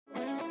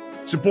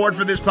Support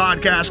for this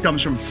podcast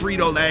comes from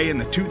Frito-Lay in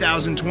the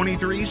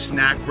 2023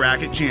 Snack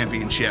Bracket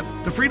Championship.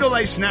 The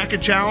Frito-Lay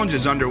Snack-It Challenge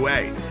is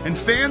underway, and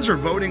fans are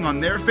voting on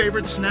their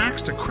favorite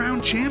snacks to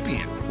crown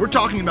champion. We're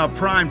talking about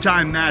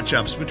prime-time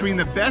matchups between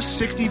the best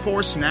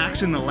 64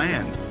 snacks in the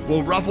land.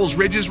 Will Ruffles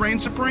Ridges reign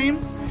supreme?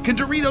 Can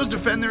Doritos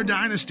defend their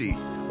dynasty?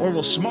 Or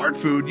will Smart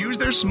Food use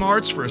their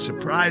smarts for a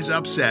surprise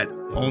upset?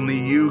 Only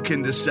you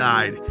can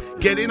decide.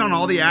 Get in on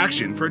all the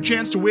action for a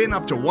chance to win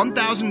up to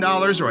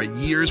 $1,000 or a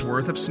year's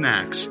worth of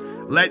snacks.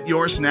 Let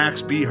your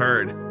snacks be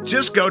heard.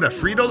 Just go to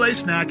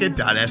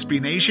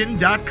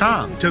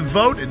fritolaysnacket.sbnation.com to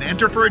vote and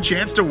enter for a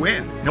chance to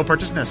win. No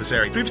purchase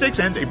necessary. Sweepstakes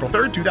ends April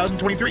 3rd,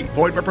 2023.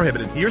 Void where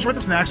prohibited. Year's worth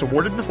of snacks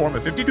awarded in the form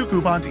of 52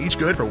 coupons, each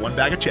good for one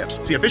bag of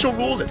chips. See official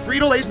rules at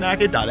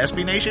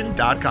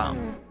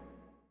fritolaysnacket.sbnation.com.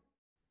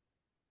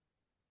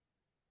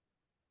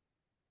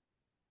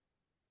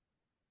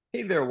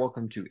 Hey there,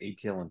 welcome to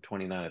ATL and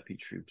 29 at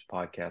Pete Shreve's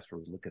podcast,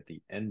 where we look at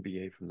the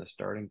NBA from the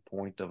starting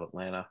point of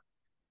Atlanta.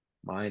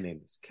 My name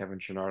is Kevin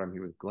Chenard. I'm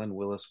here with Glenn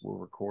Willis. We're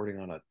recording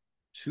on a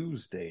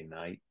Tuesday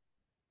night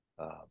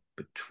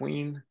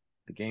between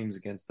the games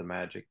against the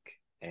Magic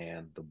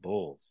and the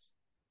Bulls.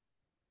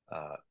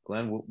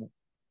 Glenn,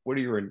 what are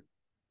your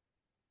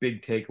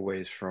big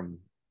takeaways from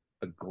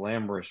a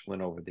glamorous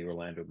win over the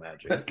Orlando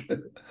Magic?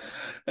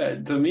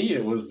 To me,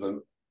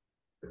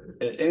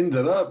 it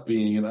ended up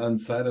being an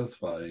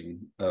unsatisfying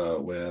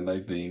win, I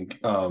think.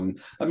 I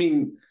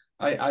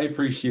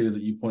appreciated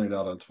that you pointed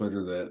out on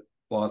Twitter that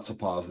lots of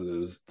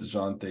positives,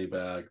 DeJounte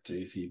back,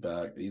 JC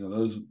back,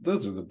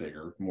 those are the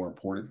bigger, more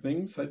important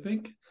things, I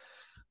think.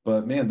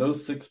 But man,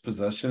 those 6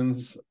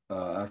 possessions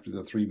after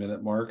the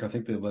 3-minute mark, I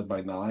think they led by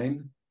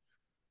 9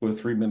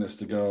 with 3 minutes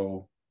to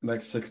go.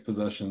 Next 6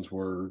 possessions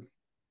were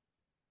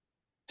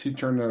 2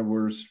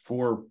 turnovers,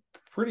 4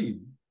 pretty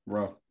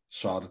rough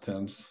shot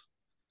attempts,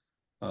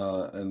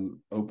 and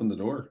opened the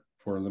door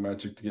for the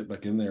Magic to get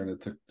back in there. And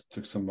it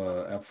took some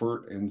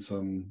effort and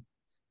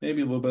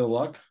maybe a little bit of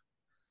luck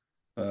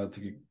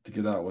to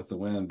get out with the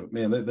win. But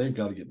man, they've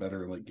got to get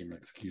better in late game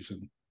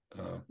execution,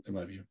 in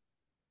my view.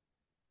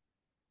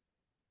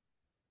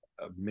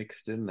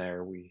 Mixed in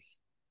there, we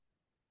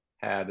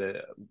had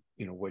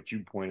what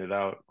you pointed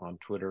out on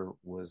Twitter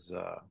was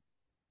a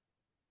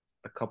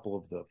couple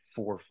of the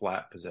 4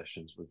 flat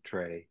possessions with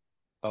Trey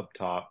up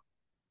top,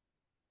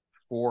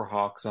 4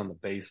 Hawks on the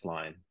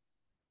baseline.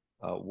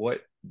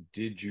 What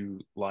did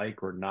you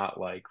like or not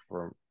like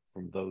from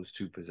those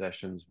 2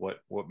 possessions? What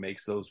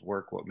makes those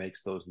work? What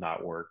makes those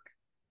not work?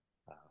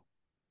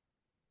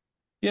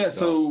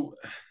 So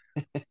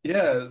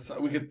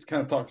we could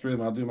kind of talk through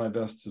them. I'll do my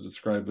best to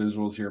describe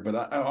visuals here, but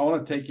I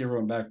want to take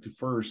everyone back to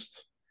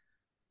first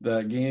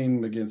that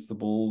game against the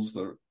Bulls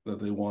that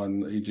they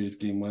won, AJ's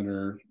game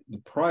winner. The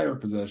prior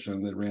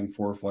possession, they ran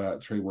 4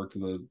 flat. Trey worked to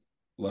the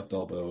left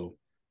elbow,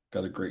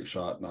 got a great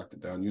shot, knocked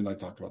it down. You and I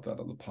talked about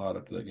that on the pod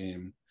after that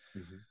game.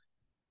 Mm-hmm.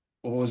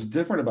 What was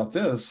different about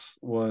this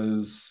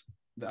was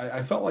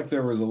I felt like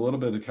there was a little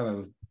bit of kind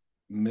of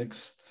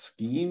mixed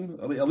scheme,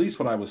 at least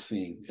what I was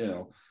seeing.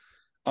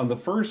 On the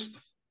first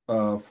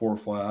 4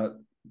 flat,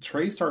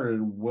 Trey started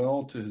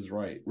well to his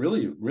right,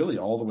 really, really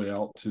all the way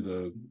out to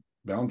the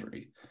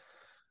boundary,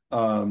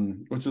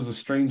 which is a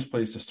strange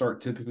place to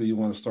start. Typically, you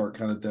want to start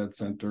kind of dead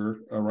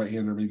center. A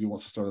right-hander maybe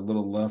wants to start a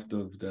little left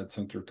of dead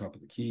center, top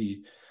of the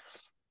key.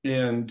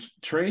 And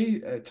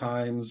Trey, at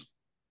times,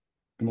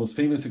 the most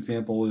famous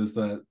example is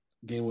that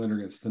game winner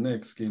against the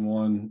Knicks, game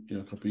 1, a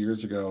couple of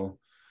years ago,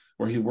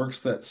 where he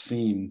works that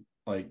seam,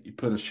 like you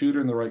put a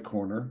shooter in the right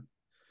corner,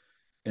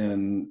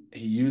 and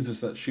he uses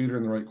that shooter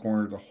in the right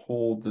corner to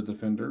hold the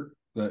defender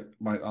that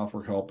might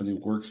offer help, and he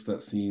works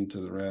that seam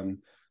to the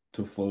rim,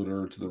 to a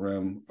floater, to the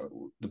rim,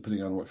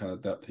 depending on what kind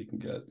of depth he can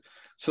get.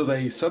 So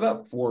they set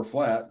up 4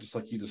 flat, just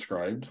like you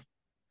described,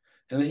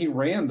 and then he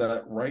ran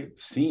that right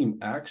seam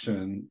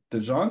action.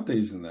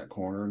 DeJounte's in that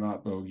corner,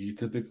 not Bogey.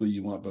 Typically,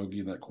 you want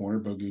Bogey in that corner.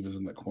 Bogey was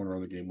in that corner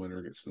on the game winner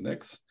against the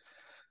Knicks.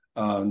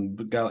 But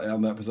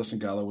on that possession,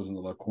 Gallo was in the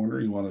left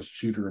corner. You want a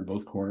shooter in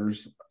both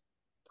corners,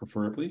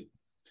 preferably.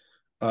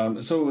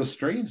 So it was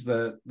strange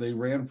that they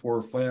ran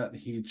 4 flat.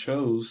 He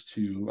chose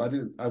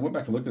to. I went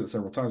back and looked at it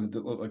several times. It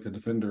didn't look like the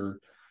defender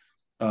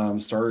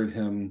started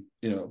him,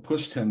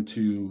 pushed him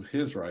to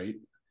his right.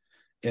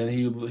 And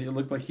he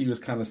looked like he was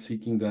kind of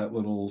seeking that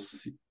little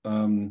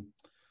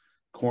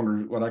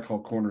corner, what I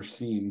call corner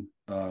seam,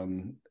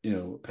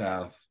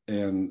 path,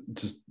 and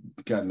just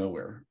got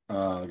nowhere.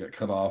 Got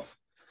cut off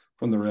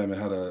from the rim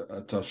and had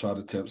a tough shot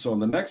attempt. So on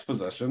the next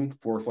possession,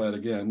 4 flat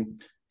again,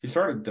 he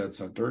started dead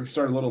center. He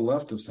started a little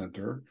left of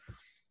center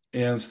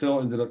and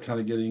still ended up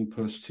kind of getting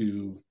pushed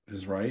to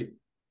his right,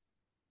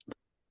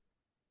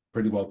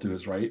 pretty well to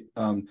his right.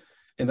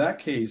 In that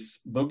case,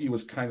 Bogey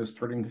was kind of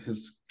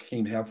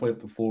came halfway up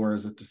the floor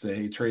as if to say,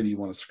 hey, Trey, do you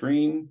want to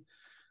screen?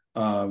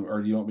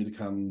 Or do you want me to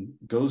come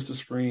goes to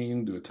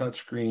screen, do a touch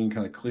screen,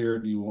 kind of clear?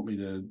 Do you want me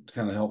to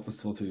kind of help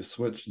facilitate a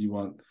switch? Do you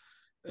want,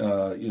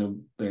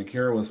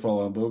 Banchero was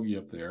following Bogey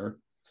up there.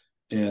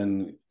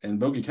 And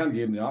Bogey kind of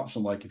gave him the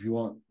option, like, if you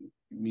want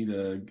me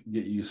to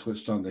get you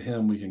switched on to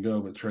him, we can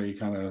go. But Trey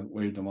kind of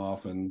waved him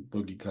off, and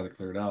Boogie kind of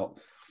cleared out.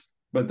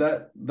 But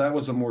that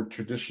was a more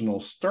traditional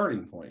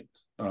starting point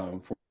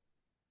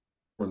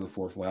for the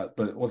four flat.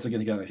 But once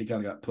again, he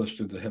kind of got pushed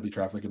into heavy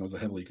traffic, and it was a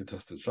heavily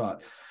contested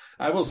shot.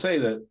 I will say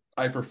that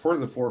I prefer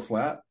the four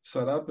flat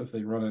setup if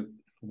they run it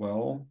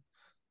well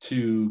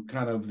to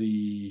kind of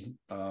the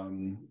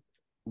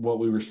what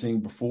we were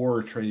seeing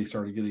before Trey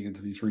started getting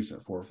into these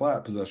recent four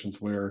flat possessions,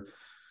 where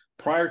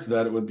prior to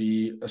that it would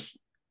be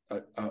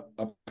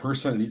a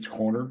person in each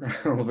corner.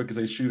 I don't know if I could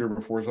say shooter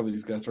before some of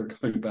these guys start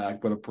going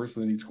back, but a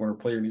person in each corner,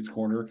 player in each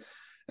corner,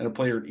 and a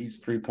player in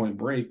each 3-point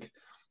break.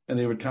 And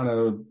they would kind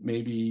of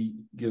maybe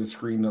get a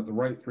screen at the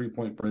right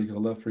 3-point break and a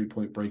left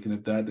 3-point break. And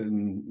if that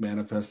didn't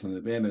manifest an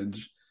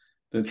advantage,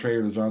 then Trey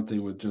or DeJounte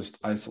would just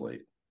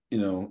isolate,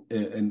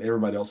 and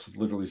everybody else is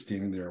literally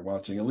standing there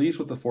watching. At least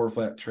with the four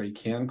flat, Trey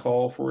can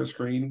call for a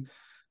screen.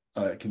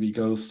 It can be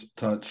ghost,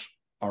 touch,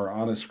 or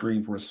on a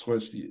screen for a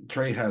switch.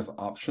 Trey has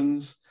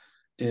options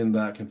in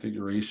that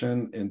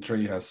configuration, and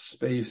Trey has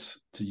space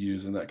to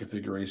use in that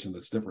configuration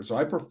that's different. So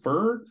I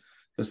prefer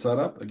the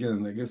setup.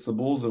 Again, against the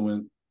Bulls, that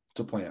went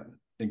to plan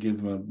and give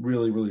them a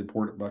really, really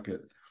important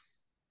bucket.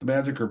 The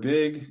Magic are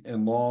big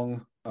and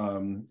long,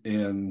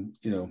 and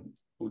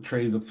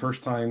Trey, the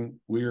first time,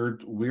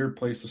 weird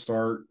place to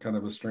start, kind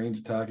of a strange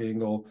attack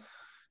angle.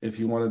 If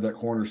you wanted that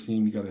corner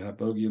seam, you got to have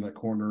Bogey in that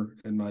corner,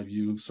 in my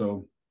view.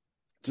 So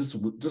just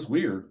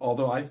weird.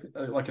 Although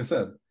like I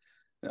said,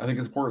 I think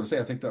it's important to say,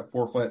 I think that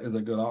four flat is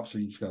a good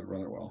option. You just got to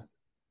run it well.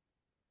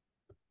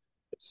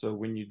 So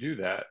when you do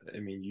that, I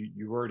mean,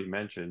 you already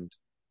mentioned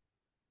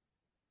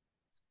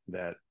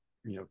that,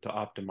 to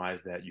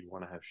optimize that, you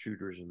want to have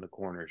shooters in the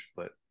corners,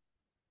 but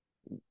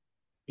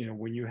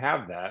when you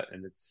have that,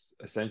 and it's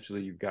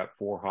essentially you've got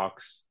four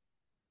Hawks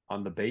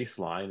on the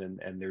baseline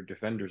and their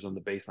defenders on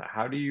the baseline,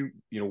 how do you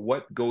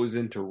what goes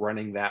into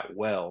running that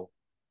well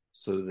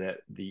so that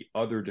the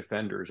other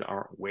defenders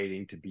aren't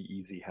waiting to be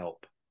easy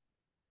help?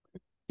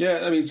 Yeah,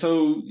 I mean,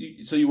 so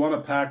you want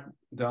to pack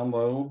down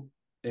low,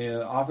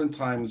 and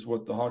oftentimes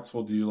what the Hawks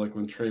will do, like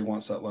when Trey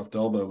wants that left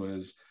elbow,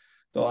 is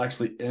they'll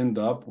actually end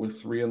up with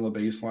three on the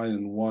baseline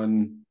and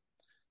one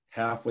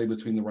halfway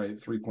between the right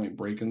 3-point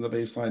break and the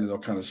baseline, and they'll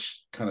kind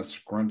of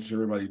scrunch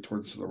everybody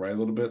towards the right a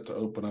little bit to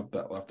open up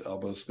that left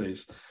elbow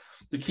space.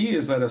 The key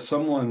is that if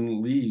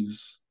someone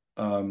leaves,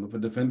 if a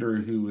defender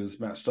who is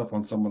matched up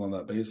on someone on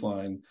that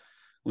baseline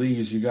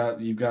leaves, you've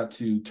got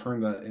to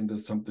turn that into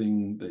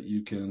something that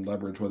you can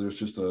leverage, whether it's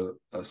just a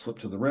slip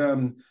to the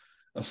rim,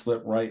 a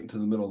slip right into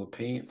the middle of the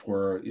paint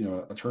for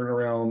a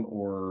turnaround,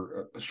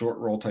 or a short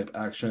roll type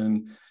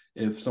action.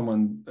 If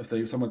someone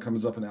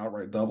comes up and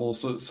outright doubles,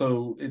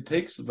 so it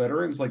takes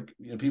veterans. Like,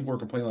 people were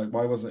complaining, like,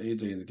 why wasn't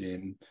AJ in the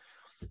game?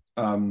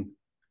 I'm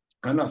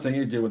not saying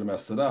AJ would have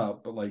messed it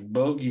up, but like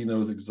Bogey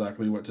knows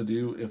exactly what to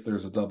do if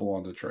there's a double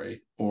on the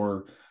Trey,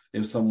 or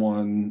if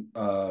someone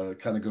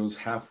kind of goes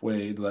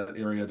halfway to that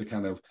area to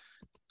kind of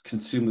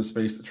consume the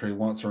space that Trey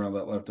wants around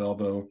that left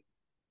elbow.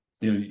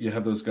 You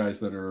have those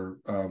guys that are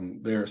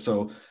there.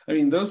 So I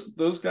mean,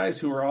 those guys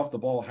who are off the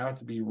ball have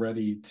to be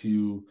ready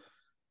to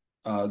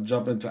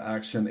jump into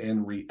action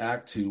and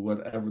react to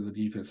whatever the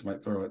defense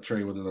might throw at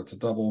Trey, whether that's a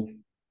double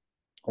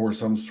or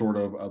some sort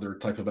of other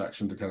type of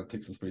action to kind of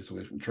take some space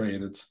away from Trey.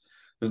 And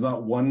there's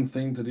not one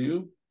thing to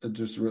do. It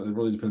just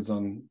really depends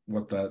on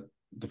what that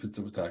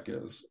defensive attack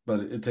is.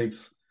 But it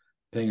takes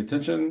paying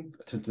attention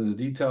to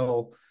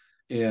detail,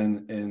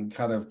 and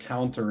kind of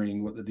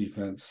countering what the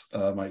defense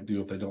might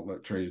do if they don't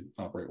let Trey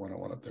operate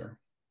one-on-one up there.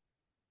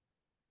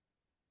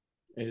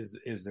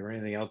 Is there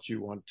anything else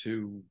you want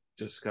to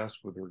discuss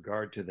with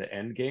regard to the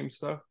end game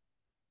stuff?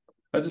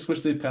 I just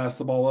wish they passed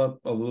the ball up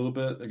a little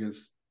bit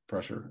against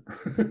pressure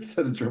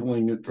instead of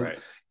dribbling it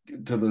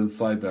to the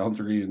side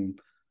boundary and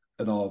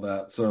all of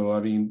that. So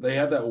I mean, they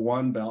had that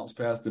one bounce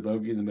pass to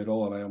Bogey in the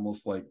middle, and I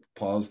almost like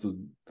paused the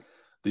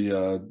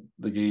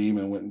game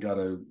and went and got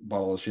a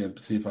bottle of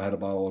champagne, see if I had a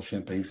bottle of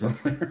champagne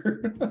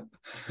somewhere.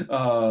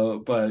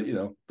 But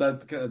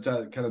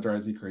that kind of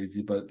drives me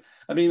crazy. But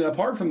I mean,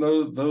 apart from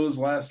those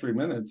last 3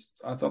 minutes,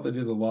 I thought they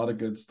did a lot of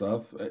good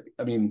stuff.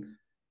 I mean,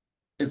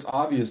 it's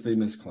obvious they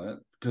missed Clint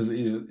because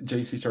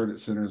JC started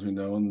at center, as we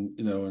know, and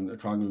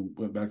Okongwu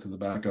went back to the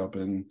backup,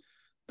 and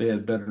they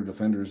had better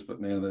defenders.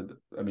 But man,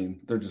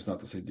 they're just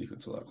not the same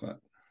defense without Clint.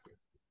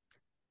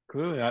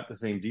 Clearly not the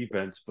same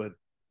defense, but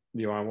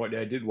what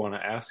I did want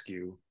to ask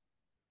you,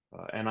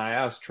 and I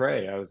asked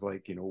Trey, I was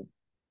like,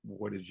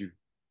 what did you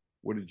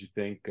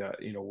think?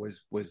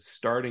 Was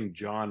starting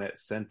John at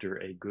center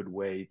a good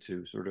way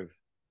to sort of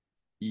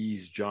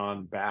ease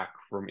John back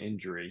from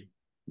injury?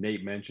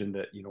 Nate mentioned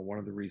that, one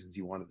of the reasons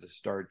he wanted to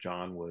start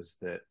John was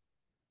that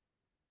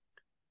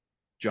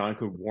John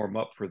could warm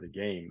up for the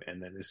game,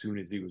 and then as soon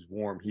as he was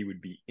warm, he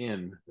would be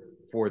in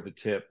for the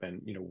tip,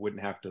 and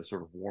wouldn't have to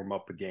sort of warm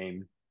up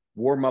again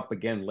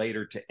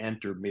later to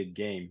enter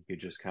mid-game. You could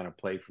just kind of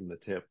play from the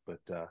tip. But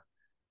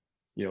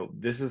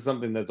this is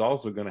something that's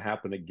also going to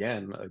happen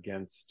again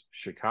against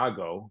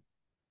Chicago.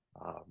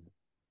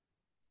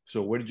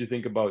 So what did you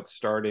think about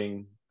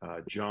starting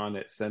John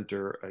at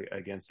center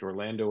against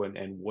Orlando,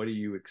 and what do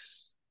you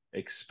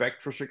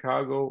expect for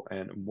Chicago,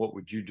 and what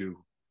would you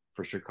do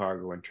for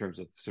Chicago in terms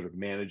of sort of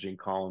managing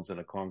Collins and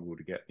Okongwu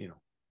to get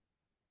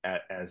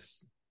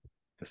as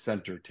the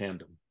center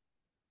tandem?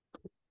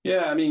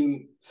 Yeah, I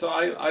mean, so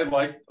I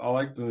like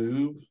the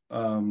move.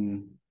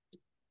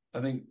 I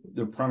think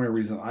the primary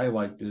reason I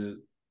liked it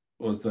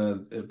was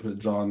that it put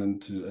John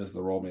into as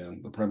the role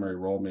man, the primary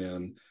role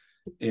man.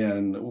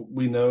 And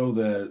we know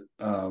that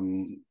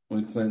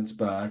when Clint's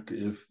back,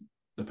 if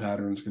the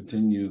patterns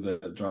continue,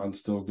 that John's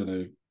still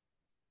going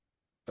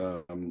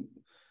to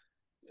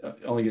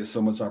only get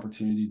so much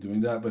opportunity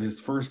doing that. But his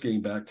first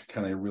game back to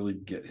kind of really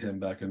get him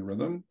back in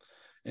rhythm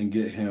and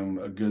get him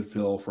a good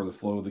feel for the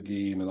flow of the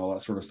game and all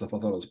that sort of stuff, I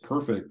thought it was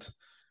perfect.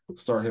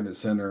 Start him at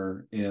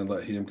center and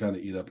let him kind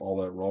of eat up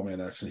all that role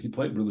man action. He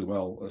played really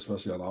well,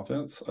 especially on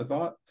offense, I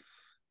thought.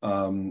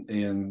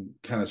 And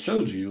kind of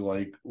showed you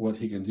like what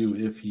he can do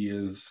if he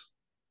is,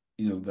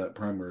 that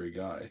primary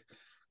guy,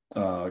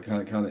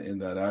 kind of in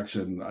that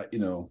action,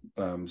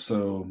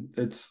 so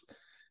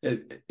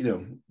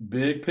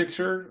big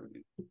picture,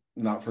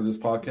 not for this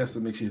podcast,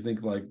 but makes you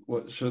think like,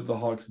 what should the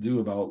Hawks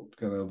do about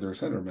kind of their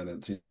center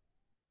minutes?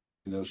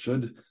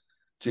 Should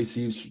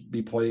JC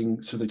be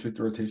playing? Should they tweak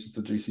the rotations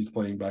to JC's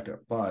playing back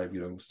at 5?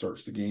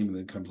 Starts the game and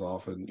then comes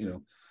off,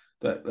 and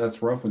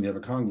that's rough when you have a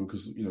Okongwu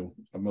because you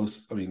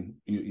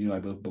and I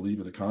both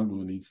believe that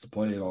Okongwu needs to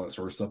play and all that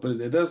sort of stuff.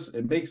 But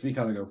it makes me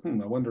kind of go,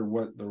 I wonder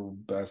what the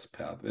best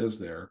path is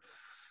there.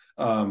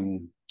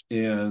 And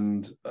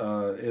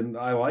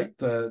I like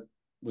that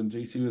when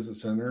JC was at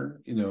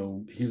center,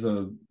 he's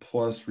a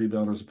plus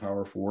rebounder as a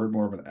power forward,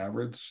 more of an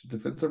average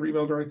defensive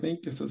rebounder, I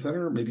think, is at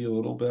center, maybe a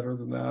little better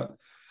than that.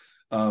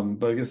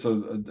 But I guess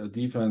a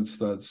defense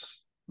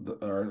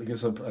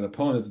an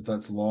opponent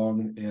that's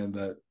long and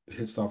that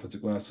hits the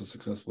offensive glass as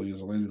successfully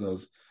as Orlando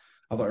does,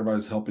 I thought everybody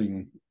was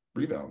helping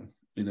rebound,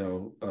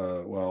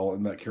 well,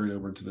 and that carried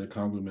over to the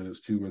Okongwu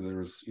minutes too, where there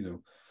was,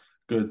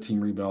 good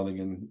team rebounding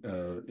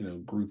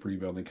and, group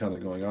rebounding kind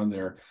of going on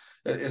there.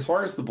 As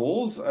far as the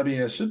Bulls, I mean,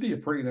 it should be a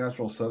pretty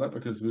natural setup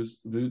because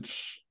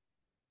Vooch,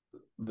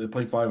 they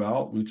play 5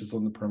 out. Vooch is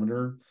on the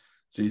perimeter.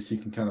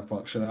 JC can kind of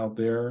function out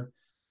there.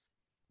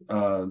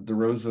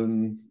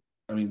 DeRozan,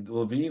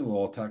 Levine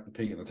will attack the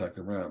paint and attack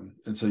the rim.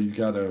 And so you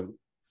got to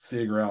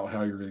figure out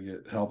how you're going to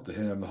get help to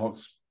him. The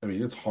Hawks,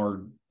 it's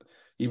hard.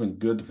 Even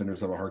good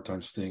defenders have a hard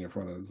time staying in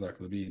front of Zach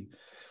LaVine.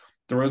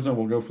 DeRozan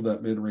will go for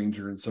that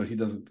mid-ranger, and so he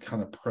doesn't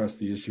kind of press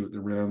the issue at the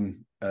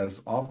rim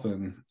as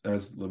often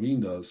as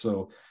LaVine does.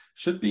 So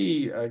should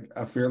be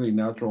a fairly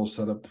natural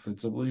setup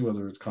defensively,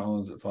 whether it's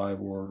Collins at 5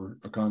 or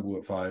Okongwu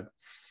at 5.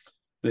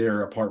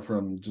 There, apart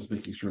from just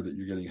making sure that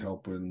you're getting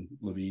help when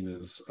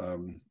LaVine is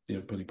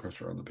putting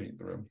pressure on the paint in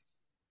the rim.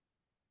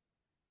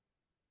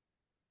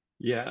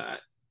 Yeah,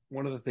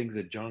 one of the things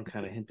that John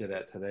kind of hinted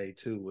at today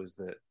too was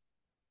that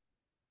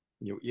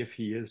if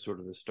he is sort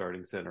of the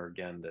starting center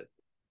again, that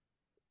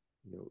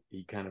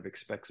he kind of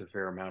expects a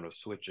fair amount of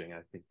switching, I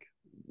think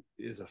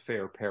is a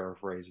fair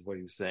paraphrase of what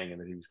he was saying,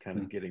 and that he was kind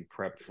of getting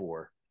prepped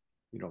for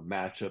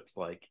matchups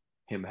like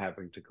him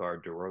having to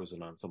guard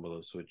DeRozan on some of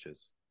those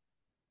switches.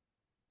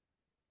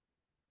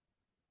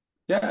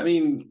 Yeah,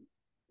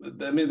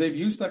 they've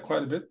used that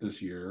quite a bit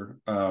this year,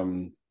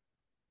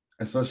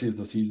 especially as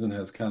the season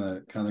has kind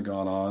of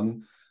gone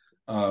on.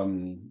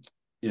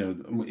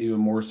 Even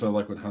more so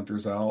like when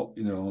Hunter's out,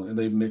 and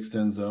they've mixed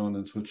in zone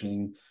and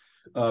switching.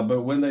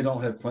 But when they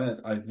don't have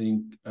Clint, I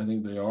think they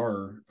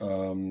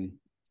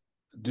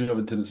do have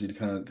a tendency to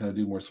kind of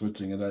do more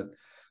switching, and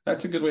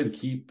that's a good way to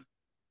keep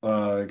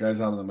guys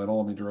out in the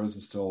middle.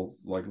 DeRozan still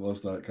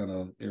loves that kind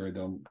of area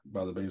down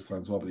by the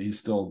baseline as well, but he's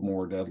still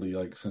more deadly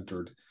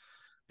centered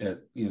at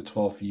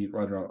 12 feet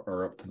right around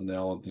or up to the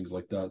nail and things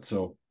like that.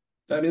 So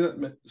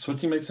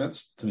switching makes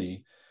sense to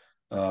me.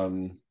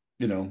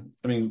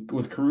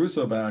 With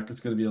Caruso back, it's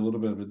going to be a little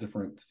bit of a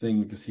different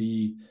thing because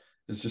he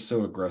is just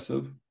so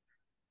aggressive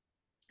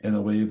in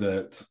a way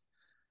that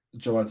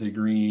Javonte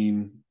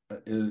Green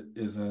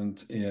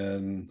isn't,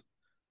 and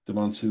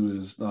Demonsu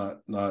is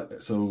not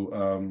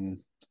so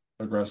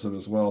aggressive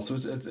as well. So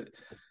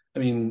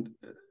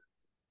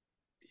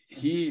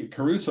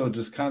Caruso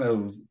just kind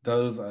of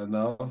does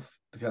enough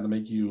to kind of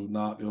make you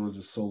not be able to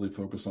just solely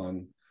focus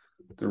on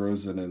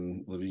DeRozan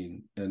and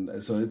LaVine.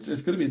 And so it's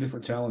going to be a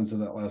different challenge than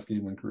that last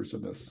game when Caruso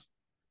missed.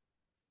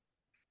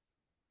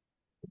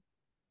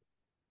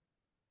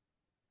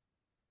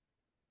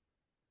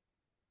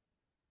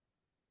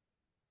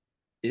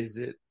 Is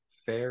it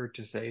fair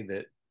to say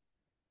that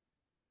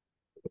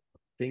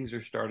things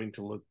are starting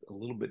to look a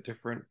little bit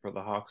different for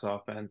the Hawks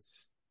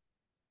offense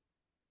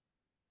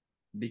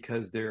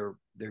because they're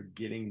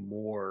getting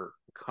more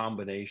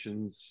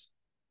combinations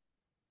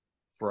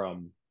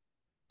from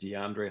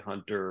DeAndre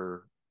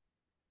Hunter,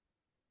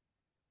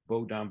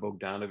 Bogdan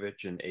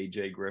Bogdanovic, and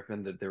AJ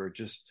Griffin, that there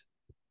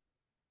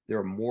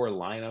are more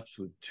lineups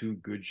with 2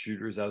 good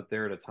shooters out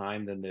there at a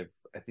time than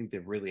I think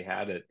they've really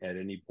had it at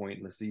any point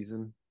in the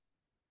season?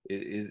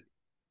 Is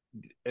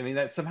I mean,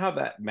 that somehow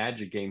that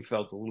Magic game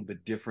felt a little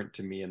bit different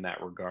to me in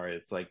that regard.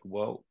 It's like,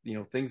 well,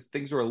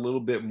 things are a little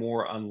bit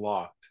more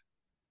unlocked.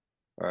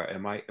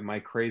 Am I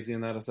crazy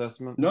in that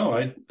assessment? No,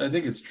 I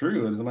think it's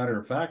true. And as a matter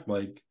of fact,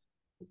 like,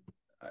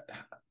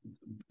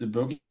 did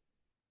Bogey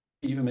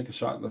even make a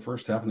shot in the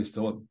first half, and he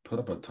still put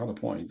up a ton of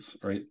points,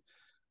 right?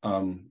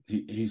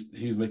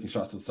 He was making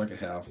shots in the second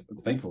half,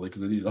 thankfully,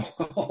 because they needed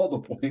all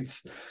the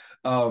points.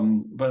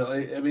 But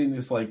I mean,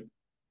 it's like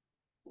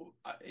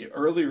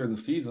earlier in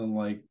the season,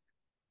 like,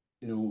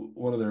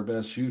 one of their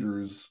best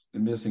shooters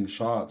and missing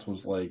shots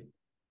was like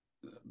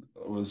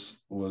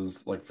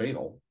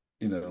fatal,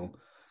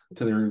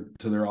 to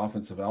their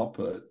offensive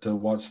output. To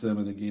watch them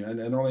in the game,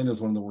 and Orlando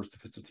is one of the worst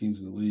defensive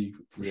teams in the league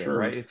for sure.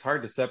 Right. It's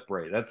hard to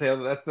separate. That's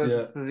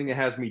the thing that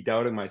has me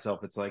doubting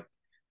myself. It's like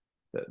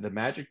the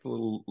Magic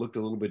looked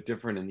a little bit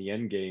different in the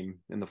end game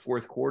in the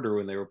fourth quarter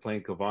when they were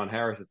playing Kevon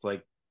Harris. It's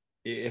like,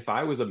 if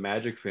I was a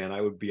Magic fan,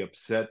 I would be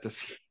upset to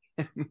see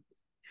him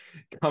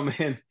come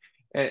in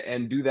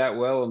and do that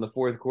well in the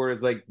fourth quarter.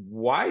 It's like,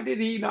 why did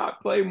he not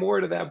play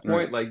more to that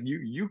point? Right. Like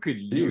you could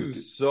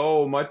use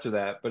so much of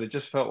that, but it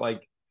just felt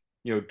like,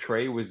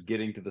 Trey was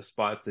getting to the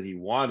spots that he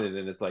wanted.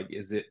 And it's like,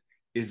 is it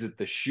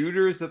the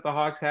shooters that the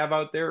Hawks have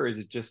out there, or is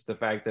it just the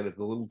fact that it's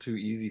a little too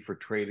easy for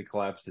Trey to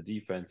collapse the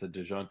defense and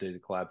DeJounte to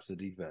collapse the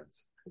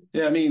defense?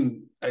 Yeah, I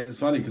mean, it's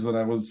funny because when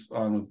I was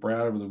on with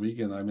Brad over the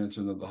weekend, I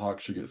mentioned that the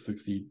Hawks should get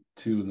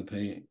 62 in the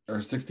paint,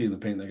 or 60 in the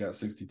paint. They got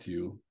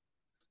 62.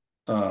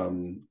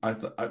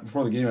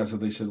 Before the game, I said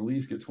they should at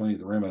least get 20 at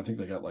the rim. I think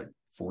they got like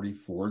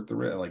 44 at the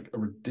rim, like a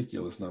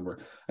ridiculous number.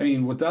 I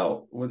mean,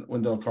 without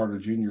Wendell Carter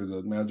Jr.,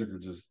 the Magic are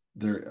just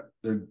they're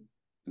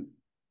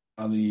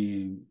on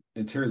the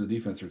interior of the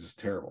defense are just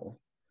terrible.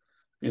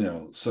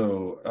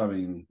 So I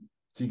mean,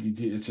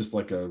 TKT, it's just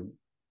like a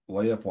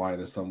layup line,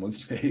 as some would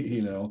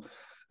say.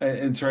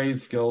 And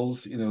Trey's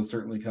skills,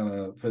 certainly kind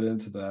of fit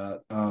into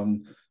that.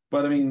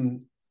 But I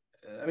mean,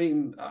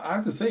 I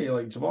have to say,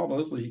 like, Jamal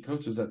Mosley, he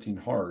coaches that team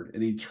hard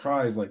and he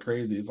tries like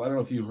crazy. I don't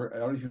know if you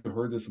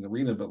heard this in the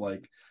arena, but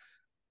like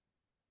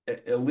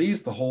at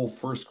least the whole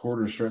first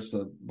quarter stretch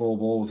that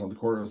Bull was on the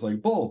court, it was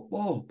like Bull,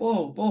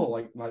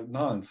 like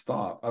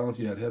nonstop. I don't know if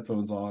you had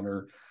headphones on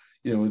or,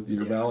 with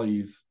your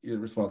Valley's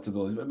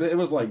responsibilities, but it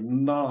was like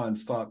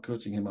nonstop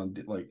coaching him on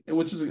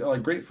which is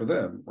like great for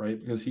them, right?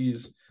 Because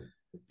he's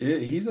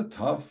a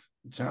tough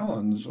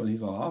challenge when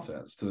he's on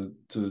offense to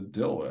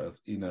deal with.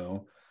 He's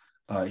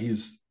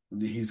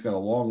got a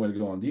long way to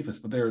go on defense,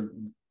 but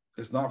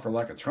it's not for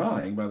lack of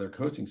trying by their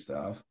coaching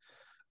staff.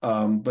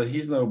 But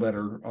he's no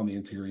better on the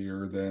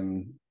interior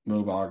than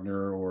Mo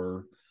Wagner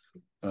or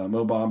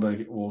Mo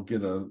Bamba. Will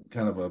get a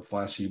kind of a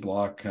flashy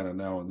block kind of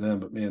now and then,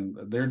 but man,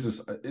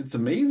 it's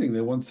amazing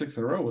they won 6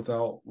 in a row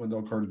without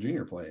Wendell Carter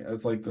Jr. playing.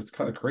 It's like, that's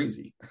kind of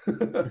crazy,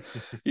 But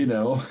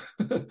no,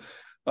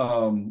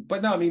 I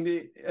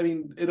mean,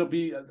 it'll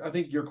be, I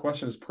think your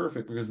question is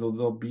perfect because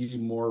there'll be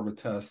more of a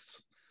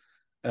test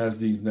as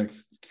these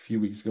next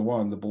few weeks go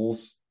on. The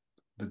Bulls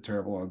been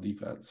terrible on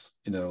defense,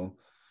 and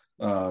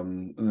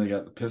they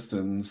got the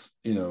Pistons,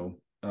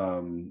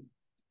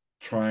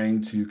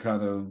 trying to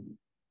kind of,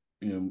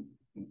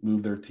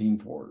 move their team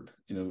forward,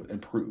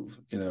 improve,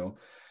 and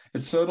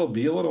so it'll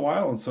be a little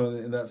while. And so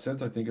in that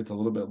sense, I think it's a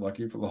little bit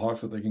lucky for the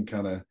Hawks that they can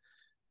kind of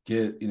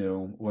get,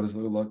 what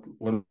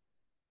do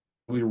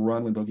we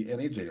run when Bogey and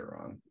AJ are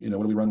on?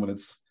 What do we run when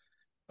it's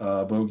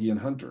Bogey and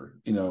Hunter,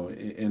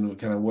 and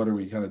kind of what are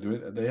we kind of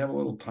doing? They have a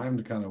little time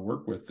to kind of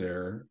work with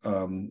there.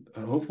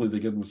 Hopefully they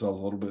give themselves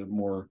a little bit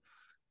more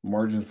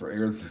margin for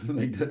error than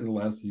they did in the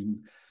last few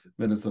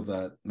minutes of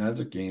that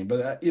Magic game.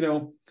 But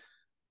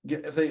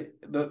if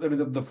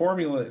the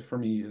formula for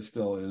me is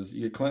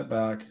you get Clint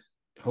back.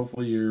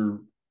 Hopefully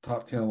you're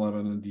top 10,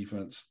 11 in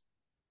defense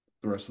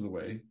the rest of the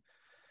way.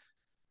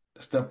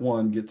 Step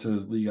one, get to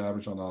league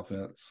average on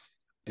offense,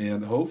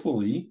 and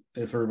hopefully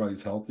if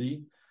everybody's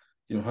healthy,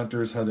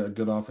 Hunter's had a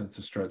good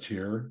offensive stretch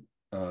here.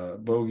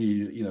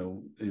 Bogey,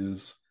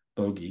 is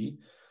Bogey.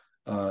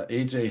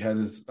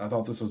 AJ I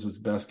thought this was his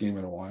best game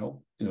in a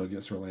while,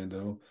 against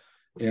Orlando.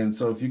 And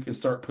so if you can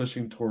start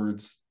pushing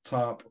towards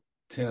top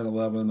 10,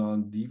 11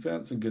 on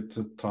defense and get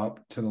to top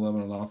 10,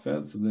 11 on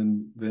offense,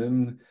 and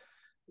then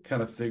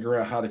kind of figure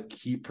out how to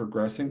keep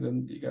progressing,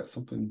 then you got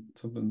something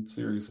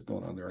serious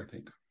going on there, I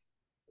think.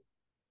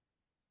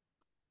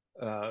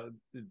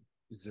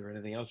 Is there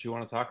anything else you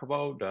want to talk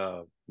about?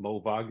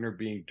 Mo Wagner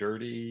being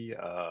dirty.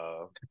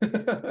 How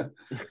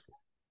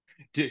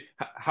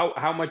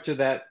much of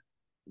that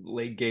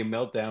late game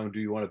meltdown do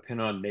you want to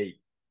pin on Nate?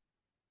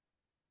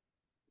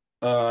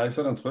 I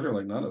said on Twitter,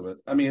 like, none of it.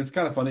 I mean, it's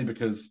kind of funny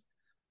because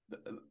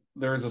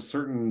there's a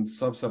certain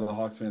subset of the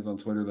Hawks fans on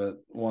Twitter that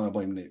want to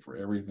blame Nate for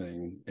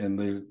everything, and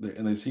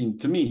they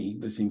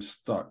seem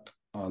stuck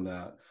on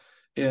that.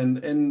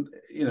 And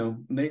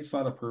Nate's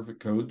not a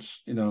perfect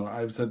coach.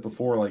 I've said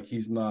before, like,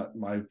 he's not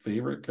my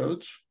favorite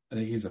coach. I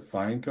think he's a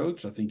fine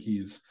coach. I think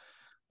he's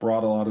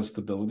brought a lot of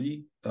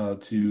stability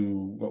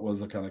to what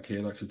was a kind of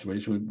chaotic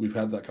situation. We've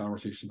had that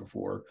conversation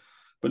before.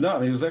 But no, I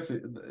mean,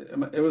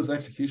 it was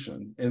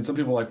execution. And some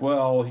people are like,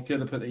 well, he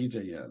could have put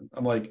AJ in.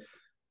 I'm like,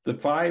 the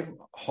 5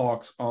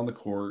 Hawks on the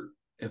court,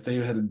 if they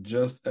had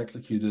just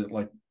executed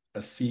like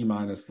a C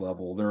minus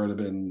level, there would have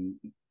been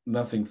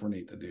nothing for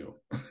Nate to do.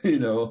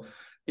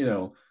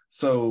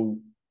 So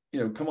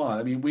come on.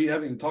 I mean, we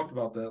haven't even talked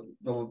about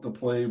the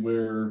play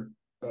where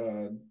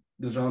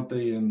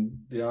DeJounte and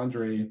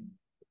DeAndre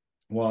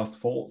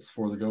lost Fultz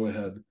for the go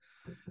ahead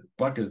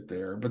bucket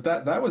there, but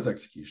that was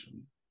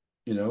execution.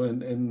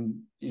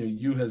 And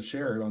you had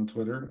shared on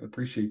Twitter,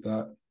 appreciate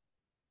that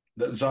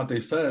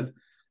DeJounte said,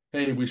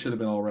 hey, we should have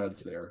been all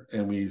Reds there,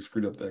 and we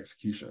screwed up the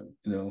execution,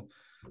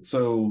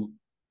 So,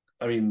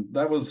 I mean,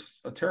 that was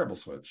a terrible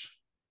switch.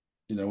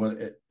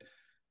 DeJounte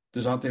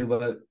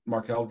let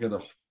Markel get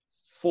a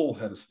full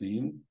head of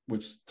steam,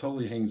 which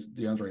totally hangs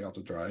DeAndre out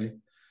to dry.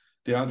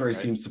 DeAndre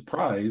seems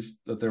surprised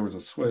that there was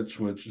a switch,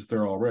 which if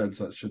they're all Reds,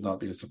 that should not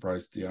be a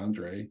surprise to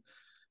DeAndre.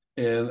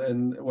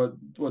 And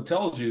what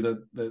tells you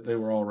that they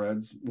were all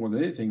Reds more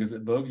than anything is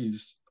that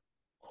Bogey's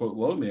quote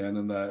low man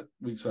in that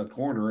weak side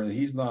corner, and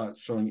he's not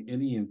showing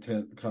any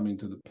intent coming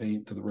to the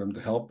paint to the rim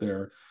to help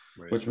there,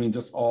 which means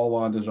it's all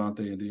on DeJounte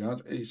and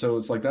DeAndre. So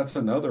it's like that's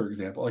another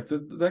example. Like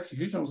the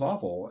execution was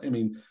awful. I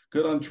mean,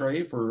 good on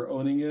Trey for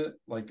owning it,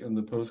 like in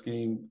the post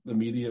game, the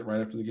media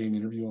right after the game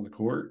interview on the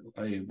court.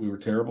 We were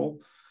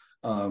terrible.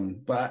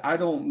 But I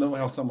don't know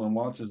how someone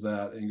watches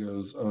that and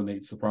goes, "Oh,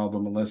 Nate's the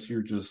problem," unless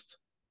you're just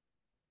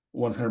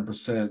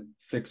 100%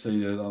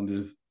 fixated on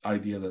the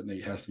idea that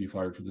Nate has to be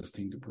fired for this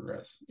team to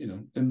progress.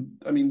 And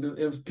I mean,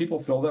 if people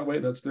feel that way,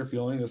 that's their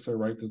feeling, that's their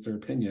right, that's their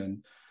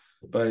opinion.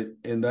 But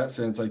in that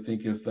sense, I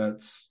think if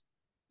that's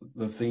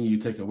the thing you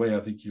take away, I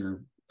think you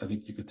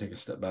could take a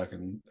step back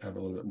and have a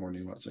little bit more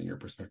nuance in your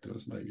perspective,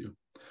 is my view.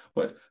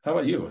 How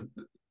about you?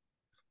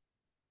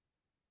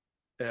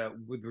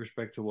 With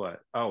respect to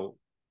what? Oh,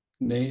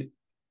 Nate.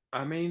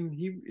 I mean,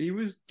 he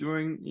was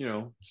doing,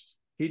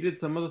 he did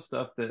some of the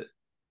stuff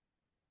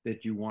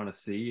that you want to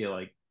see,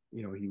 like,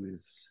 there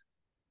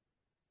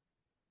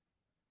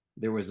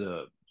was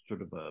a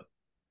sort of a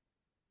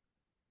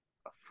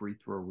free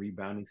throw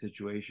rebounding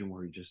situation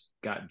where he just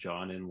got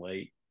John in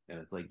late, and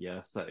it's like,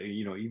 yes,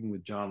 even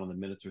with John on the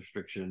minutes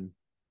restriction,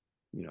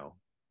 he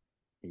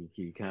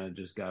kind of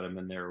just got him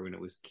in there when it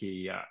was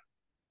key.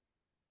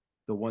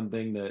 The one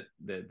thing that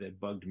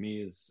bugged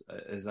me is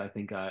I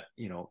think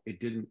it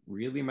didn't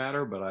really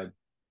matter, but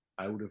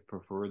I would have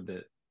preferred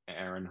that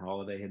Aaron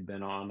Holiday had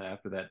been on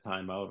after that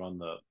timeout on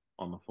the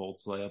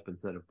Fultz layup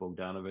instead of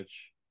Bogdanovic.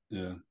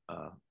 Yeah.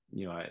 I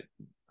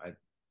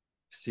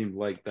seemed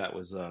like that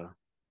was a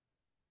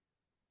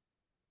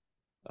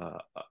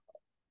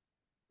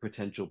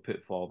potential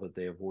pitfall that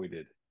they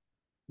avoided,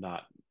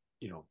 not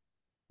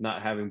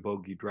having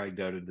Bogey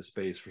dragged out into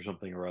space for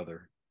something or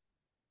other.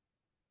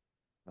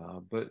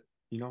 But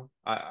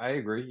I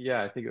agree.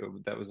 Yeah, I think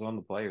that was on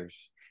the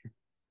players.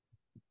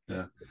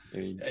 Yeah, I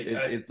mean,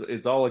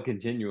 it's all a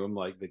continuum.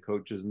 Like the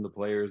coaches and the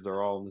players,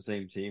 they're all on the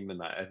same team,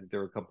 and I think there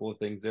were a couple of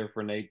things there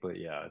for Nate. But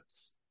yeah,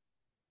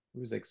 it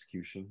was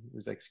execution. It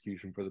was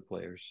execution for the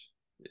players.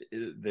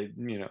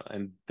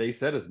 And they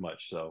said as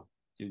much. So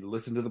you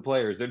listen to the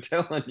players; they're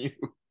telling you.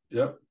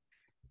 Yep.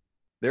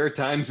 There are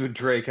times when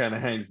Trey kind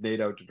of hangs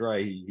Nate out to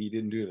dry. He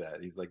didn't do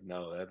that. He's like,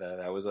 no,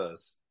 that was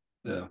us.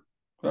 Yeah,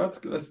 well, that's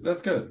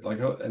good. Like,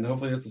 and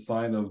hopefully it's a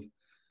sign of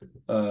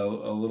a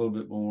little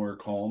bit more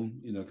calm,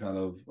 kind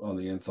of on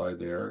the inside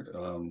there,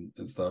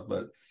 and stuff.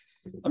 But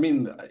I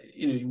mean,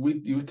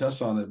 you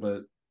touched on it,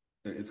 but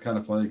it's kind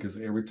of funny because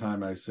every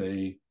time I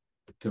say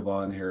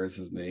Kevon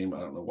Harris's name,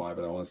 I don't know why,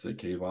 but I want to say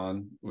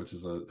Kayvon, which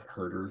is a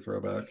Herder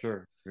throwback.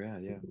 Sure. Yeah.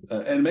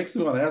 And it makes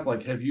me want to ask,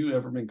 like, have you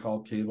ever been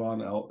called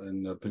Kayvon out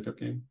in a pickup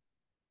game?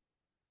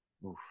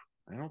 Oof,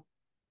 I don't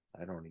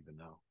even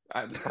know.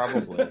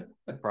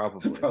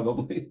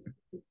 Probably.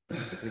 I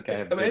think I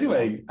have.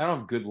 Anyway, I don't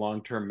have good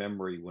long-term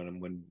memory when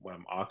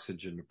I'm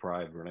oxygen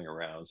deprived running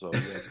around. So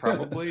yeah,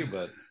 probably,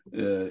 but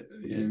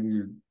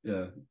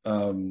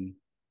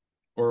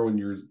or when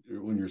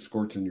you're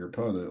scorching your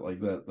opponent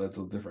like that, that's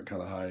a different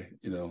kind of high,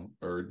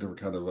 or a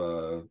different kind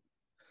of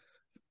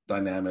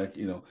dynamic,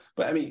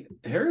 But I mean,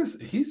 Harris,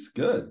 he's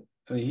good.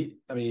 I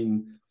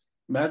mean,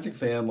 Magic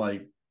fan,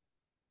 like.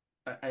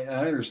 I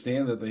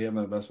understand that they have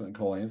an investment in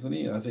Cole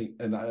Anthony,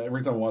 and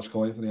every time I watch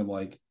Cole Anthony, I'm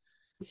like,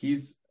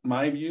 he's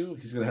going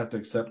to have to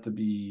accept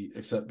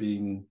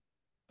being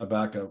a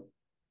backup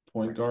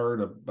point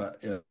guard,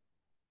 an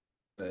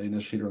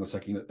initiator on the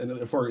second, and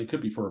it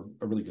could be for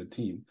a really good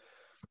team.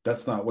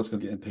 That's not what's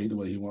going to get him paid the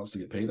way he wants to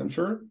get paid, I'm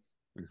sure.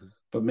 Mm-hmm.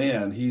 But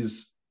man,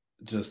 he's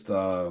just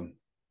not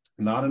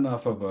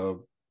enough of a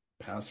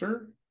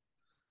passer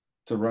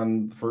to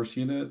run the first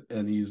unit,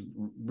 and he's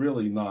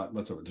really not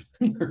much of a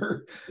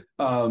defender.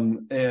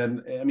 And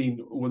I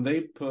mean, when they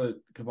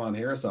put Kevon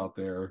Harris out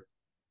there,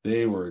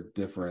 they were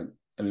different.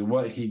 I mean,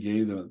 what he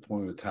gave them at the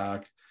point of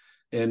attack,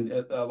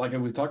 and like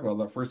we talked about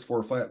that first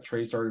 4 flat,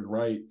 Trey started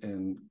right,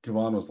 and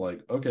Kevon was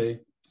like,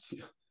 "Okay,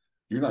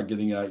 you're not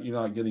getting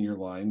your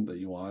line that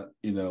you want,"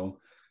 Yeah.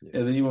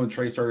 And then even when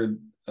Trey started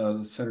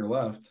center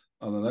left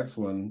on the next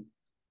one,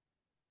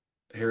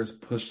 Harris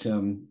pushed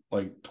him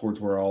like towards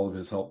where all of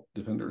his help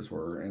defenders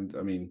were, and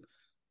I mean,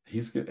 I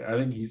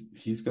think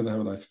he's going to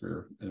have a nice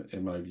career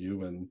in my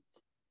view. And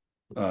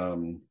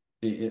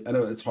I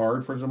know it's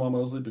hard for Jamal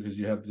Mosley because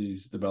you have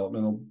these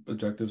developmental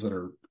objectives that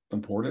are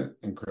important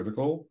and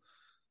critical.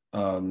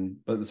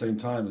 But at the same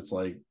time, it's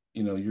like,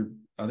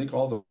 I think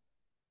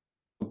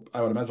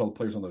I would imagine all the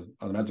players on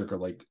the Magic are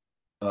like,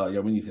 yeah,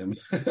 we need him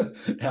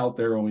out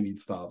there when we need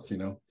stops,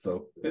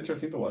 So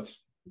interesting to watch.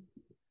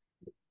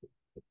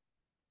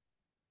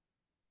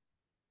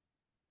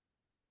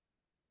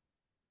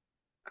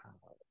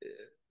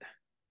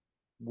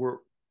 We're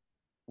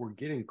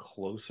getting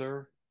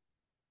closer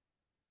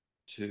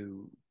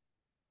to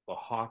the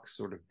Hawks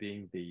sort of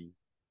being the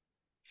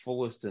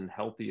fullest and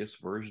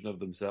healthiest version of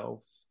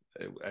themselves.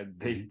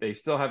 They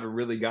still haven't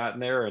really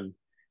gotten there, and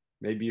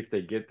maybe if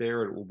they get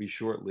there, it will be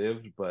short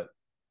lived. But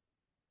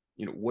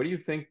what do you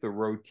think the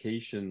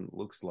rotation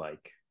looks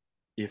like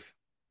if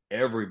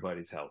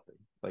everybody's healthy?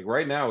 Like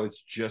right now,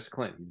 it's just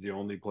Clint. He's the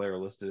only player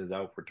listed as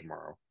out for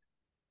tomorrow.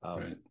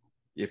 Right.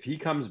 If he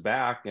comes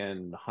back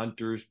and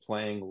Hunter's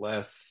playing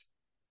less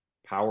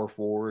power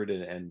forward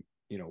and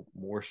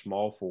more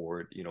small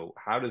forward,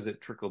 how does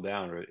it trickle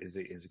down? Or is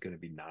it going to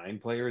be 9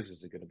 players?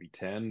 Is it going to be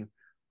 10?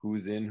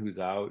 Who's in, who's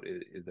out?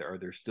 Are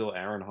there still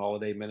Aaron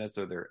Holiday minutes?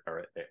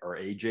 Are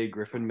AJ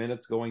Griffin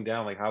minutes going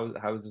down? Like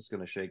how is this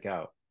going to shake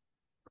out?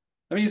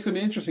 I mean, it's going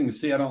to be interesting to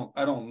see. I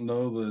don't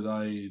know that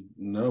I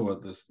know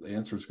what the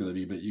answer is going to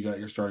be, but you got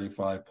your starting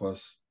 5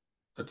 plus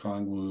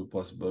Okongwu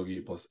plus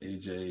Bogey plus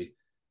AJ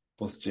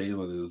plus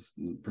Jalen is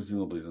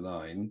presumably the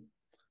 9.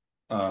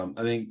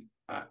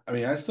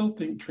 I still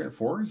think Trent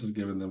Forrest has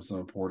given them some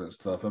important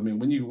stuff. I mean,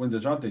 when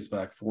DeJounte's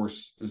back,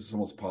 Forrest is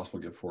almost impossible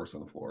to get Forrest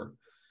on the floor.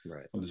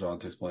 Right. When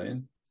DeJounte's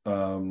playing.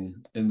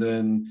 And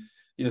then,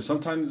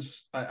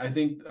 sometimes I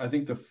think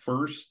the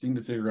first thing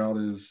to figure out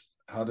is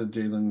how did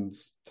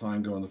Jalen's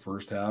time go in the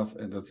first half,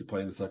 and does he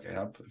play in the second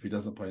half? If he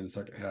doesn't play in the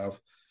second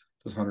half,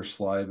 does Hunter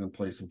slide and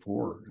play some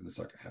 4 in the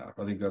second half?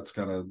 I think that's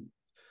kind of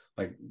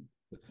like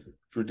if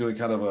we're doing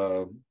kind of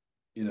a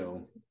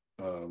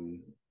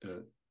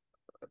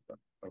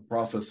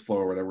process flow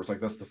or whatever. It's like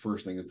that's the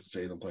first thing is to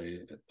Jalen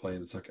play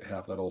in the second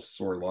half. That'll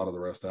sort a lot of the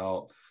rest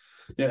out.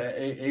 Yeah,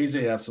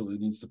 AJ absolutely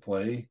needs to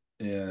play,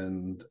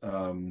 and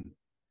and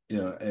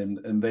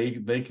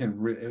they can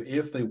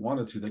if they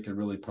wanted to, they can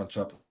really punch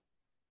up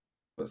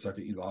that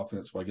second unit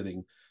offense by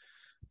getting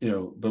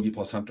Bogey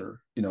plus Hunter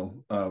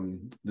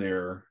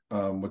there,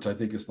 which I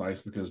think is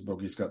nice because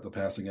Bogey's got the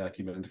passing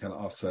acumen to kind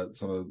of offset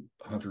some of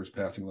Hunter's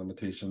passing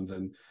limitations,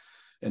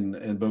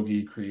 and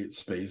Bogey creates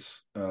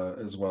space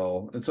as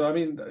well. And so I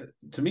mean,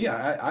 to me,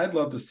 I'd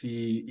love to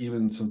see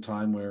even some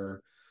time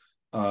where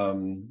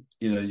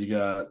you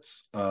got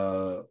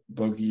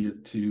Bogey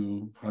at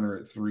 2, Hunter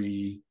at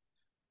 3,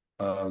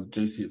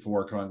 JC at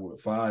 4, Conway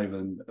at 5,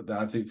 and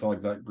I felt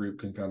like that group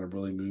can kind of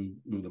really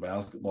move the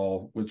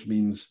basketball, which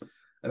means,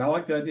 and I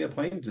like the idea of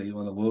playing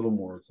Jalen a little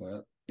more,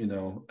 Clint.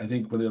 I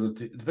think when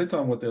it depends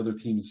on what the other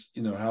teams,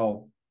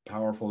 how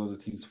powerful the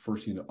other team's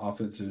first unit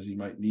offense is. You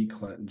might need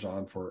Clint and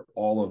John for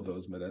all of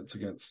those minutes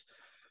against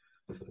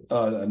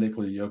a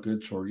Nikola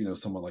Jokic or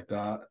someone like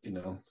that.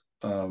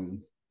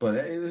 But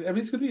it's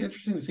going to be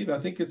interesting to see. But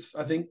I think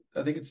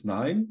it's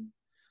 9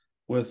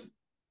 with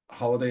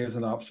Holiday as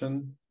an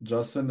option,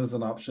 Justin as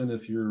an option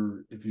if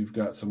you've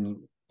got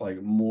some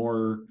like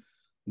more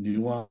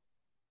nuanced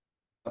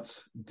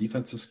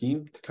defensive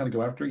scheme to kind of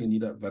go after. You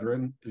need that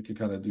veteran who can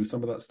kind of do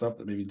some of that stuff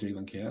that maybe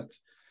Jalen can't.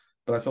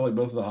 But I feel like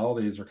both of the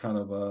Holidays are kind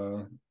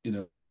of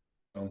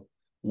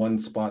one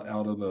spot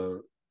out of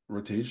the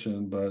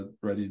rotation, but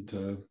ready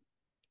to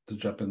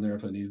jump in there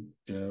if they need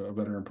a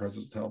veteran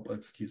presence to help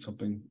execute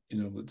something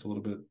that's a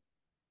little bit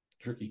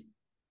tricky.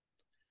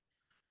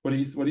 What do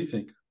you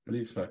think? What do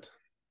you expect?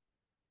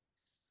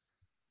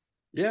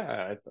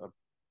 Yeah,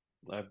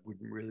 I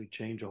wouldn't really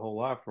change a whole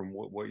lot from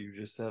what you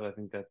just said. I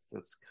think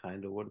that's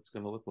kind of what it's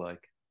going to look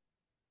like.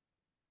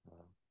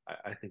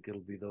 I think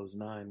it'll be those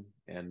 9,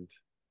 and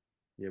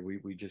yeah,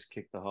 we just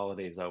kicked the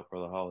Holidays out for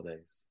the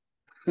holidays.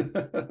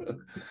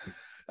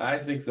 I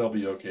think they'll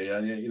be okay.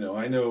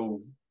 I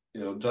know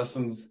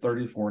Justin's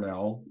 34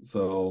 now,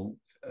 so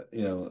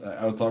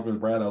I was talking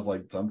with Brad. I was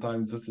like,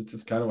 sometimes this is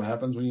just kind of what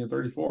happens when you're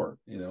 34.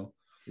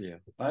 Yeah,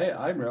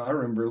 I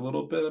remember a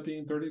little bit of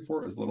being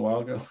 34. It was a little while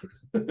ago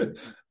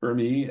for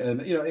me,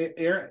 and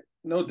Aaron,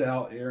 no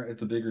doubt, Aaron.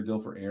 It's a bigger deal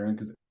for Aaron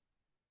because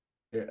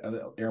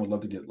Aaron would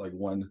love to get like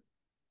one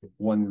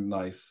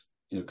nice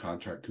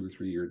contract, 2 or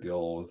 3 year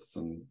deal with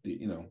some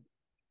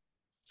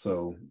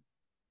so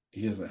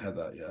he hasn't had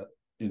that yet.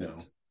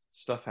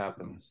 Stuff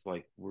happens.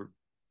 Like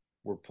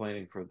we're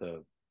planning for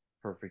the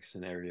perfect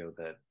scenario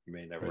that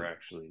may never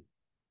actually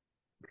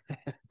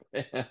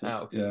pan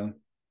out.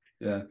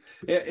 Yeah.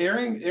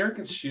 Aaron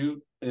can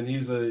shoot, and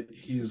he's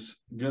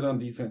good on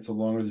defense as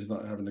long as he's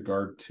not having to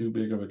guard too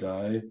big of a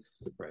guy.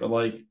 Right. But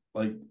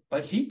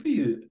like he'd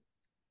be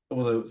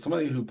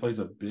somebody who plays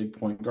a big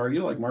point guard,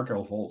 like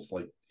Markelle Fultz,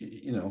 like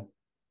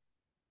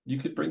you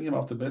could bring him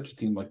off the bench a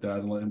team like that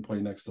and let him play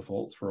next to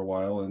Fultz for a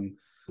while and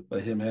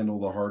let him handle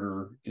the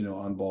harder,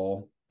 on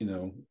ball,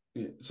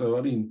 So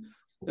I mean,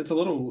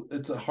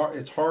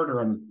 it's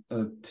harder on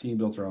a team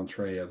built around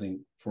Trey, I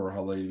think, for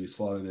how late he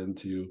slotted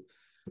into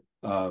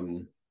a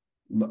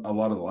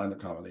lot of the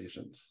lineup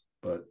combinations.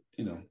 But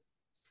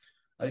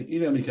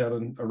me,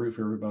 Kevin, I root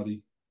for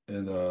everybody,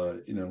 and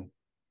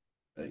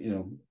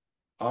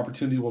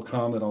opportunity will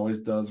come. It always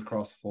does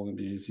across the full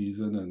NBA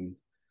season,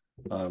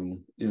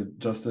 and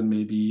Justin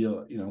may be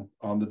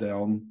on the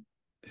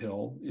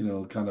downhill,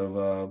 kind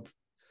of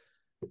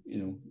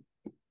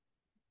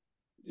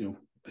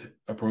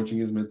approaching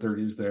his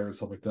mid-30s there and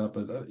stuff like that.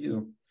 But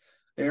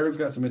Aaron's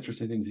got some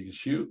interesting things. He can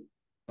shoot.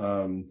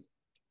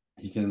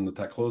 He can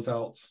attack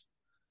closeouts.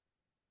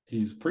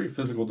 He's a pretty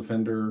physical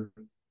defender,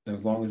 and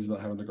as long as he's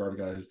not having to guard a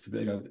guy who's too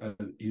big,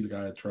 he's a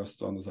guy I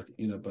trust on the second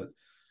unit. But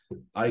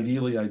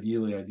ideally,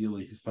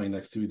 he's playing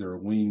next to either a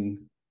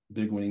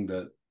big wing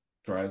that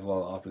drives a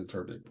lot of offense,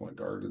 or a big point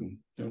guard, and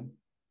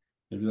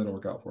maybe that'll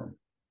work out for him.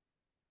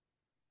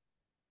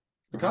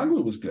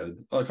 Congu was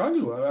good.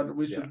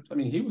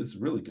 He was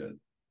really good.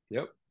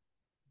 Yep.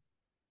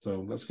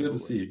 So that's good to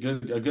see. A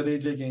good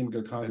AJ game, a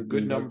good Congu. A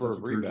good number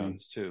of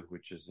rebounds too,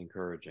 which is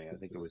encouraging. I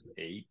think it was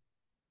 8.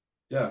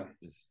 Yeah.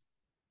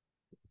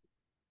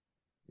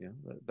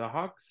 The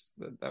Hawks.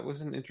 That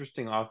was an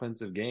interesting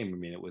offensive game. I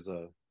mean, it was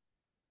a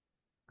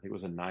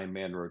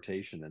 9-man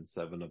rotation, and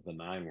 7 of the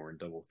 9 were in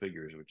double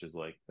figures, which is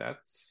like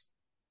that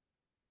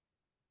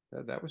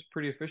was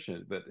pretty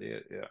efficient. But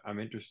I'm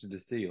interested to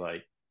see,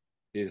 like,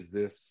 is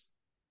this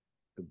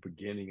the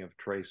beginning of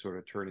Trey sort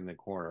of turning the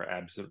corner?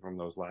 Absent from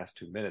those last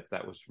 2 minutes,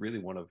 that was really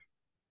one of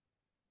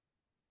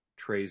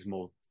Trey's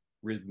most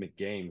rhythmic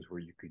games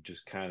where you could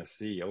just kind of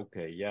see,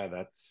 okay, yeah,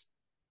 that's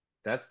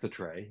the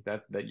Trey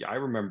that I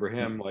remember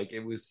him. Like,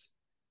 it was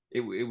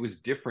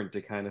different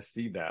to kind of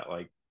see that,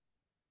 like,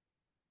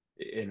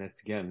 and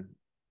it's, again,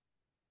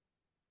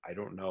 I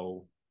don't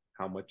know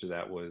how much of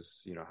that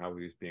was how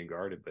he was being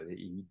guarded, but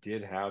he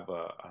did have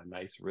a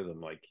nice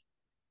rhythm. Like,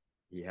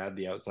 he had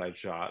the outside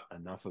shot,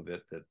 enough of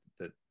it that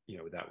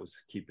that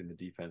was keeping the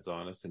defense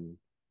honest, and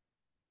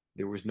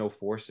there was no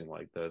forcing.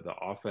 Like, the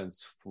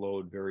offense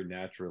flowed very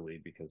naturally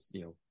because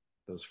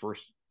those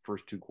first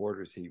 2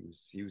 quarters he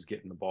was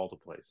getting the ball to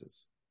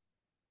places.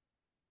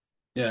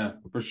 Yeah,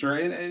 for sure.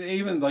 And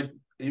even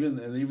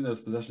those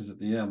possessions at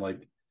the end,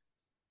 like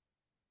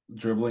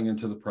dribbling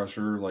into the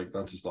pressure, like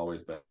that's just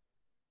always bad.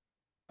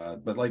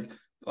 But like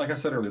I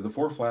said earlier, the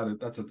 4 flat,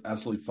 that's an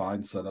absolutely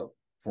fine setup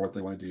for what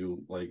they want to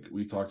do. Like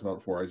we talked about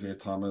before, Isaiah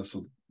Thomas,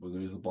 when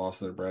he was the boss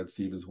there, Brad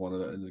Stevens wanted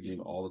that in the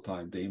game all the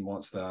time. Dame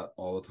wants that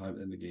all the time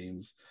in the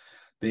games.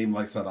 Dame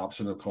likes that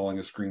option of calling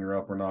a screener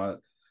up or not.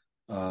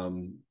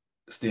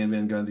 Stan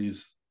Van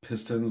Gundy's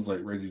Pistons, like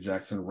Reggie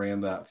Jackson,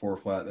 ran that 4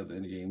 flat at the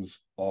end games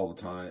all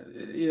the time.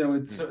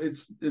 It's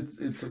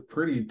a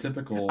pretty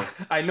typical.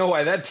 I know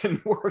why that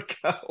didn't work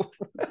out.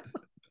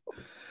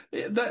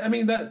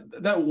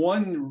 That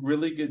one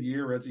really good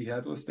year Reggie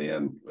had with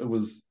Stan, it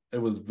was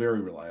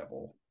very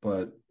reliable.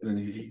 But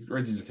then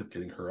Reggie just kept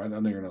getting hurt. I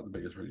know you're not the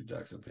biggest Reggie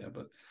Jackson fan,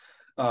 but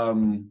I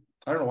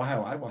don't know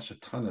how I watched a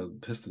ton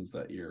of Pistons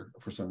that year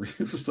for some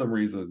reason. But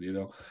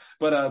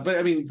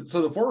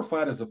so the 4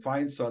 flat is a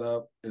fine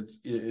setup.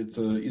 It's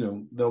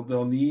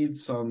they'll need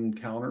some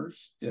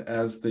counters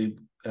as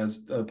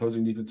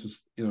opposing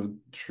defenses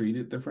treat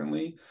it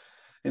differently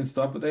and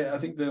stuff. But I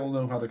think they'll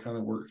know how to kind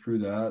of work through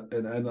that.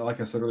 And like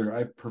I said earlier,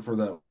 I prefer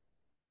that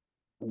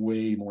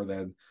way more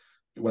than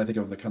when I think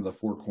of the kind of the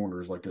 4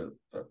 corners, like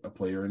a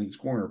player in each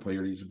corner, a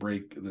player in each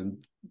break, and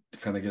then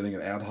kind of getting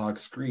an ad hoc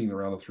screen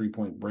around a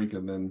 3-point break,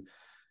 and then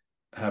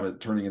have it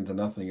turning into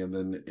nothing, and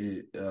then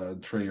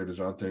Trey or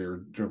DeJounte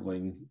are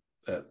dribbling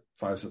at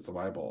 5 sets of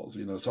eyeballs.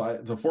 So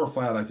the 4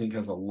 flat, I think,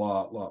 has a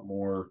lot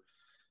more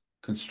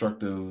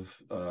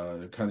constructive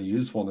kind of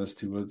usefulness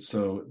to it.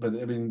 So, but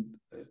I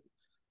mean,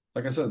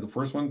 like I said, the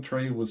first one,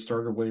 Trey was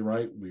started way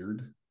right,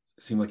 weird.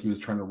 It seemed like he was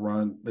trying to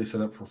run. They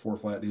set up for 4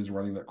 flat. He was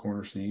running that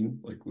corner seam,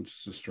 which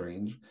is just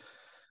strange.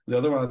 The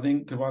other one, I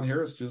think Kevon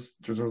Harris just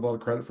deserves a lot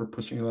of credit for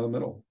pushing it out of the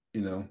middle.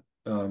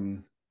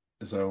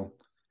 So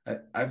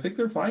I think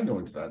they're fine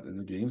going to that in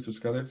the games.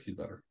 Just got to execute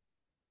better.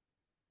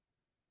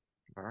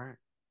 All right.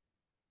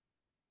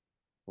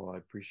 Well, I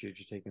appreciate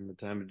you taking the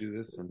time to do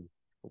this, and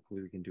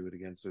hopefully we can do it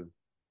again soon.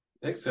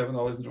 Thanks, Kevin.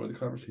 Always enjoy the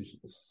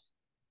conversations.